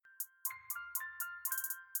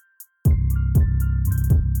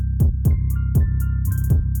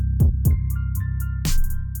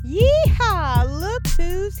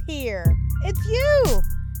who's here. It's you.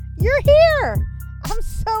 You're here. I'm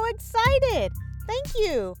so excited. Thank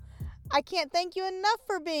you. I can't thank you enough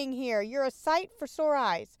for being here. You're a sight for sore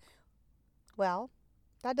eyes. Well,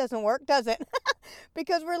 that doesn't work, does it?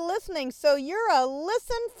 Because we're listening, so you're a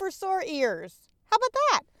listen for sore ears. How about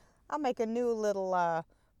that? I'll make a new little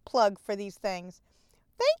plug for these things.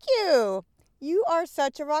 Thank you. You are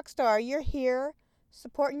such a rock star. You're here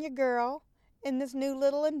supporting your girl in this new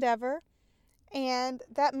little endeavor, and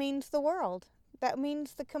that means the world. That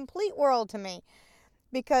means the complete world to me,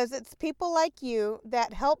 because it's people like you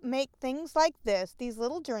that help make things like this, these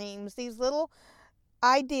little dreams, these little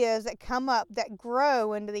ideas that come up that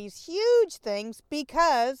grow into these huge things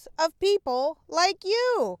because of people like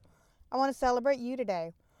you. I want to celebrate you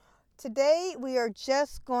today. Today we are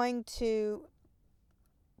just going to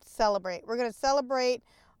celebrate. We're going to celebrate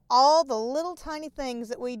all the little tiny things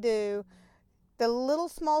that we do, the little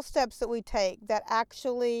small steps that we take that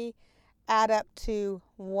actually add up to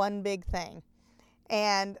one big thing.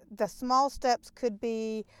 And the small steps could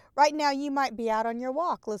be, right now you might be out on your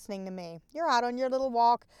walk listening to me. You're out on your little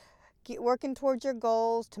walk, working towards your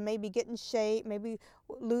goals to maybe get in shape, maybe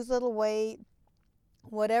lose a little weight,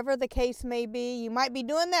 whatever the case may be. You might be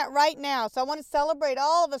doing that right now. So I want to celebrate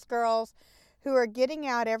all of us girls who are getting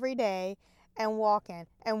out every day and walking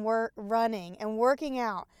and running and working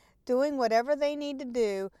out, doing whatever they need to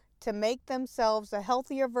do to make themselves a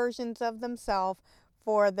healthier versions of themselves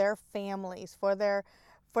for their families, for their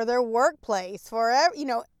workplace, that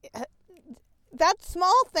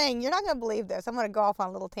small thing. You're not going to believe this. I'm going to go off on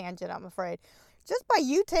a little tangent, I'm afraid. Just by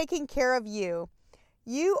you taking care of you,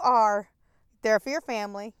 you are there for your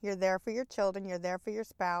family, you're there for your children, you're there for your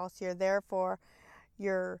spouse, you're there for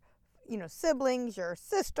your siblings, your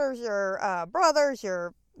sisters, your brothers,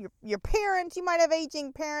 your parents. You might have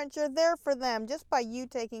aging parents. You're there for them just by you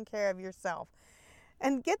taking care of yourself.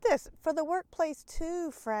 And get this, for the workplace too,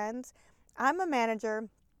 friends. I'm a manager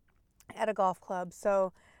at a golf club.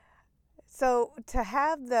 So to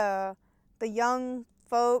have the young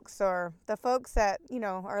folks or the folks that,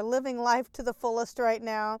 are living life to the fullest right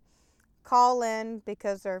now call in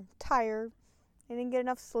because they're tired, they didn't get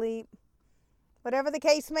enough sleep, whatever the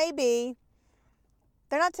case may be,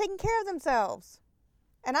 they're not taking care of themselves.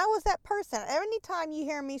 And I was that person. Anytime you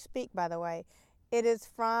hear me speak, by the way, it is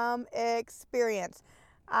from experience.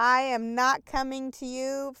 I am not coming to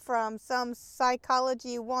you from some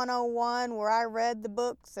psychology 101 where I read the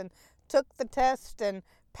books and took the test and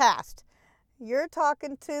passed. You're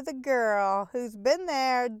talking to the girl who's been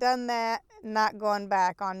there, done that, not going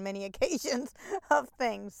back on many occasions of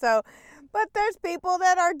things. But there's people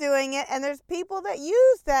that are doing it, and there's people that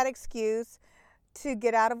use that excuse to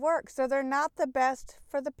get out of work. So they're not the best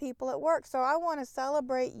for the people at work. So I want to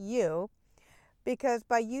celebrate you, because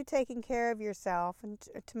by you taking care of yourself and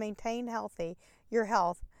to maintain your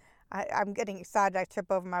health, I'm getting excited. I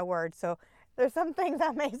trip over my words. So there's some things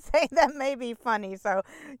I may say that may be funny. So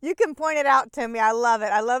you can point it out to me. I love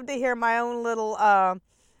it. I love to hear my own little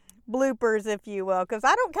bloopers, if you will, because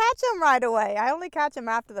I don't catch them right away. I only catch them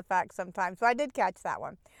after the fact sometimes. So I did catch that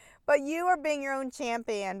one. But you are being your own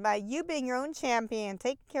champion. By you being your own champion,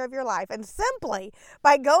 taking care of your life, and simply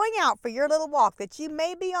by going out for your little walk that you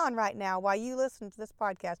may be on right now while you listen to this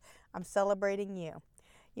podcast, I'm celebrating you.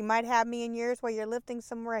 You might have me in yours while you're lifting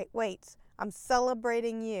some weights. I'm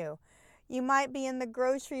celebrating you. You might be in the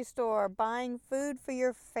grocery store buying food for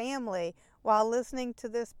your family while listening to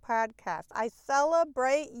this podcast. I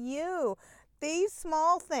celebrate you. These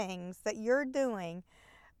small things that you're doing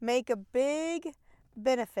make a big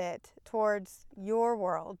benefit towards your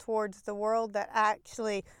world, towards the world that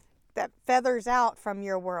feathers out from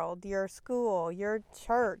your world, your school, your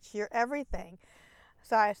church, your everything.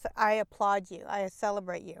 So I applaud you. I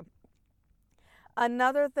celebrate you.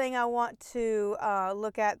 Another thing I want to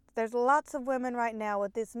look at, there's lots of women right now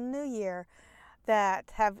with this new year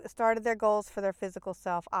that have started their goals for their physical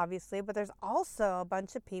self, obviously, but there's also a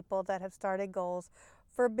bunch of people that have started goals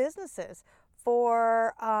for businesses,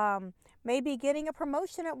 for maybe getting a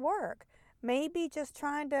promotion at work, maybe just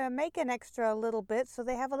trying to make an extra little bit so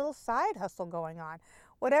they have a little side hustle going on.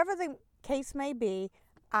 Whatever the case may be,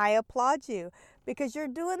 I applaud you, because you're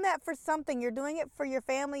doing that for something. You're doing it for your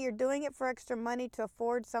family. You're doing it for extra money to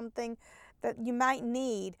afford something that you might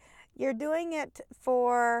need. You're doing it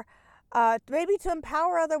for maybe to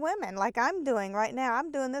empower other women, like I'm doing right now.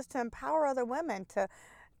 I'm doing this to empower other women, to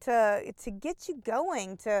get you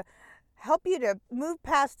going, to help you to move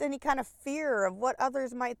past any kind of fear of what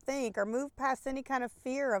others might think, or move past any kind of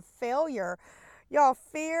fear of failure. Y'all,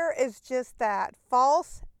 fear is just that,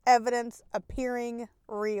 false evidence appearing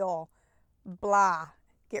real. Blah.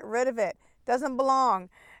 Get rid of it. Doesn't belong.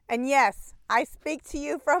 And yes, I speak to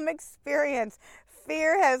you from experience.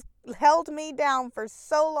 Fear has held me down for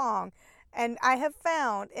so long. And I have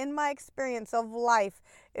found in my experience of life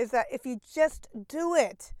is that if you just do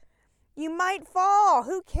it, you might fall.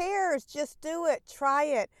 Who cares? Just do it. Try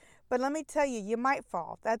it. But let me tell you, you might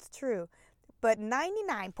fall. That's true. But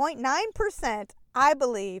 99.9%, I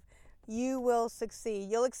believe, you will succeed.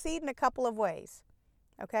 You'll succeed in a couple of ways.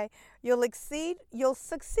 Okay? You'll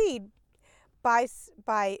succeed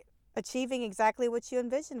by achieving exactly what you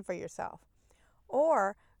envision for yourself.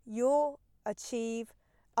 Or you'll achieve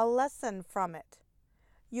a lesson from it.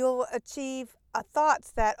 You'll achieve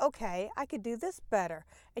thoughts that, okay, I could do this better.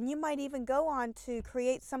 And you might even go on to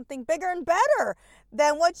create something bigger and better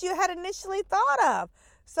than what you had initially thought of.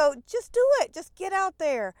 So just do it. Just get out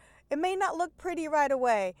there. It may not look pretty right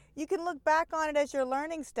away. You can look back on it as your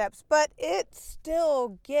learning steps, but it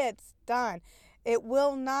still gets done. It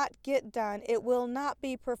will not get done. It will not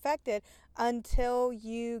be perfected until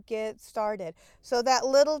you get started. So that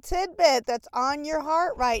little tidbit that's on your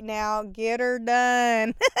heart right now, get her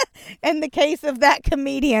done. In the case of that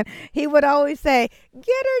comedian, he would always say,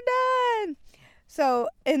 get her done. So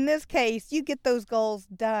in this case, you get those goals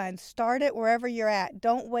done. Start it wherever you're at.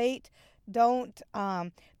 Don't wait. Don't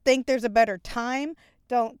think there's a better time.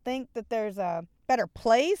 Don't think that there's a better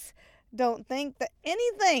place. Don't think that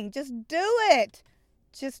anything. Just do it.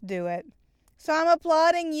 Just do it. So I'm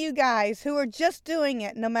applauding you guys who are just doing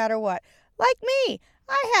it no matter what. Like me,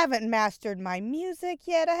 I haven't mastered my music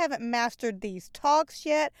yet. I haven't mastered these talks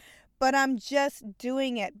yet. But I'm just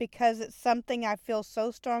doing it because it's something I feel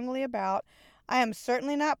so strongly about. I am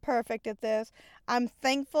certainly not perfect at this. I'm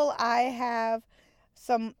thankful I have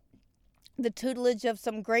the tutelage of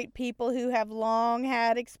some great people who have long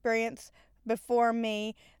had experience before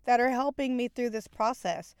me that are helping me through this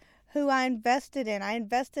process, who I invested in. I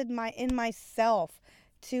invested in myself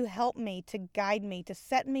to help me, to guide me, to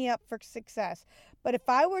set me up for success. But if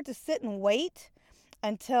I were to sit and wait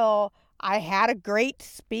until I had a great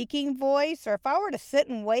speaking voice, or if I were to sit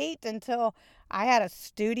and wait until I had a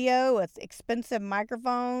studio with expensive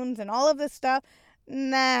microphones and all of this stuff,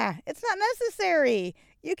 nah, it's not necessary.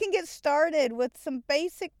 You can get started with some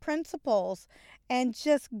basic principles and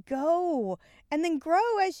just go and then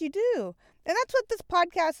grow as you do. And that's what this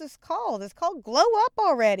podcast is called. It's called Glow Up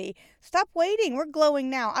Already. Stop waiting. We're glowing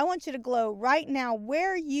now. I want you to glow right now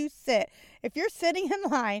where you sit. If you're sitting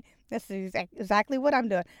in line, this is exactly what I'm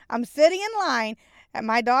doing. I'm sitting in line at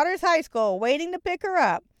my daughter's high school waiting to pick her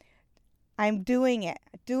up. I'm doing it.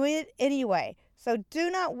 Doing it anyway. So do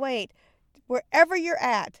not wait. Wherever you're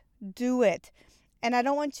at, do it. And I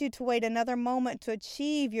don't want you to wait another moment to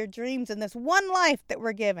achieve your dreams in this one life that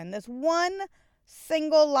we're given. This one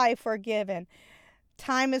single life we're given.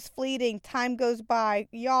 Time is fleeting. Time goes by.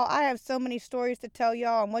 Y'all, I have so many stories to tell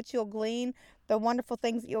y'all on what you'll glean, the wonderful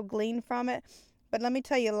things that you'll glean from it. But let me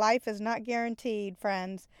tell you, life is not guaranteed,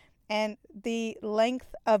 friends. And the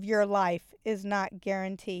length of your life is not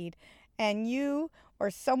guaranteed. And you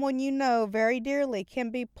or someone you know very dearly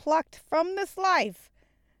can be plucked from this life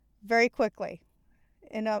very quickly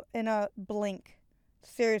in a blink.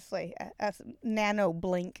 Seriously, a nano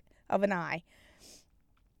blink of an eye.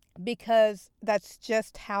 Because that's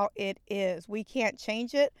just how it is. We can't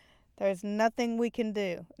change it. There's nothing we can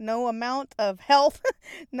do. No amount of health,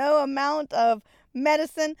 no amount of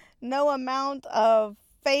medicine, no amount of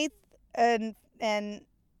faith, and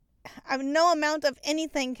no amount of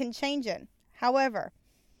anything can change it. However,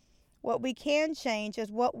 what we can change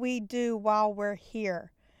is what we do while we're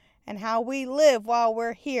here and how we live while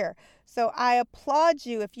we're here. So I applaud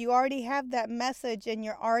you if you already have that message and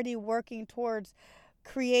you're already working towards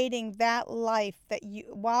creating that life that you,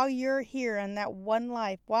 while you're here, and that one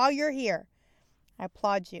life while you're here. I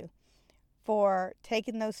applaud you for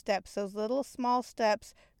taking those steps. Those little small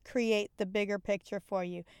steps create the bigger picture for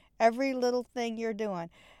you. Every little thing you're doing.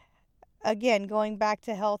 Again, going back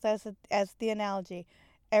to health as the analogy.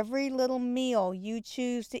 Every little meal you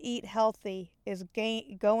choose to eat healthy is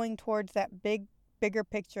going towards that bigger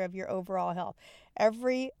picture of your overall health.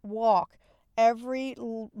 Every walk, every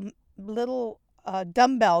little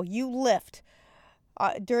dumbbell you lift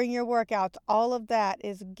during your workouts, all of that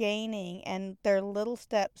is gaining, and they're little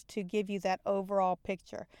steps to give you that overall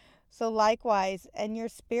picture. So likewise, in your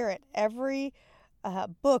spirit, every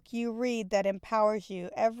book you read that empowers you,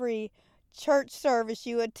 every church service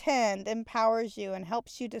you attend empowers you and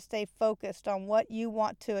helps you to stay focused on what you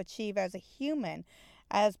want to achieve as a human,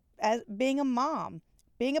 as being a mom,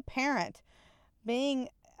 being a parent, being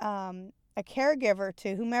a caregiver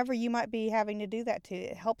to whomever you might be having to do that to.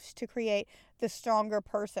 It helps to create the stronger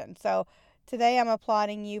person. So Today I'm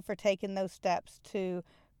applauding you for taking those steps to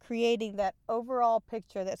creating that overall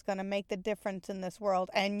picture that's going to make the difference in this world.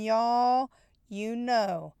 And y'all, you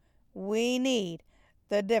know, we need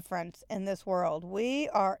the difference in this world. We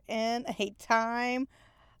are in a time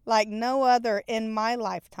like no other in my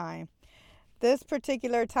lifetime. This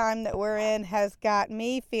particular time that we're in has got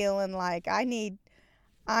me feeling like I need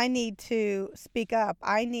to speak up.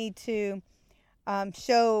 I need to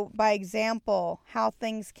show by example how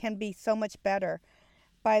things can be so much better,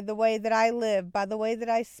 by the way that I live, by the way that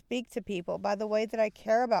I speak to people, by the way that I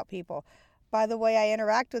care about people, by the way I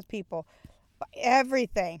interact with people.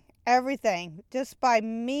 Everything, just by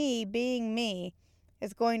me being me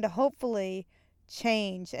is going to hopefully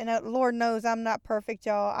change. And Lord knows I'm not perfect,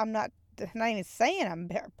 y'all. I'm not even saying I'm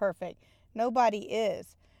perfect. Nobody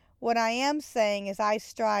is. What I am saying is I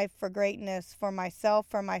strive for greatness for myself,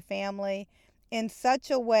 for my family, in such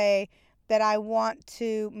a way that I want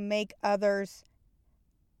to make others,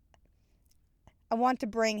 I want to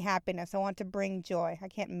bring happiness. I want to bring joy. I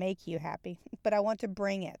can't make you happy, but I want to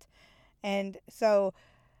bring it. And so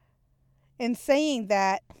in saying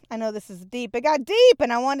that, I know this is deep. It got deep,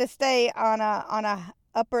 and I want to stay on a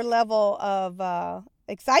upper level of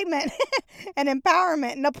excitement and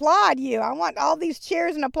empowerment and applaud you. I want all these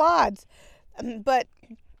cheers and applauds. But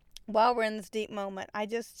while we're in this deep moment, I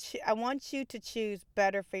want you to choose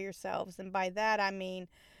better for yourselves. And by that, I mean,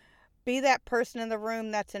 be that person in the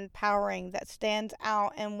room that's empowering, that stands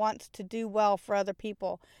out and wants to do well for other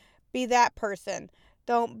people. Be that person.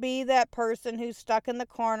 Don't be that person who's stuck in the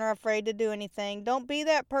corner, afraid to do anything. Don't be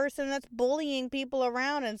that person that's bullying people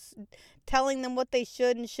around and telling them what they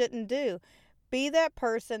should and shouldn't do. Be that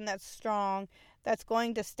person that's strong, that's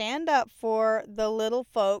going to stand up for the little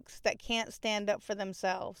folks that can't stand up for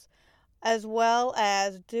themselves, as well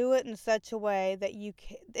as do it in such a way that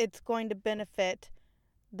it's going to benefit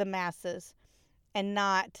the masses and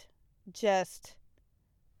not just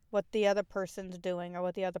what the other person's doing or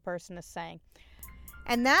what the other person is saying.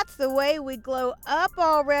 And that's the way we glow up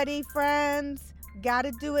already, friends.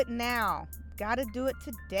 Gotta do it now. Gotta do it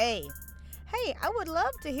today. Hey, I would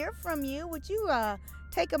love to hear from you. Would you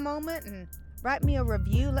take a moment and write me a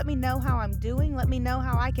review? Let me know how I'm doing. Let me know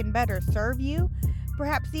how I can better serve you.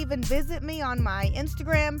 Perhaps even visit me on my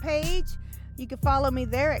Instagram page. You can follow me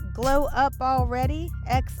there at Glow Up Already,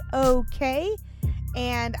 XOK.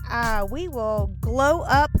 And we will glow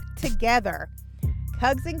up together.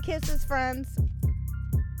 Hugs and kisses, friends.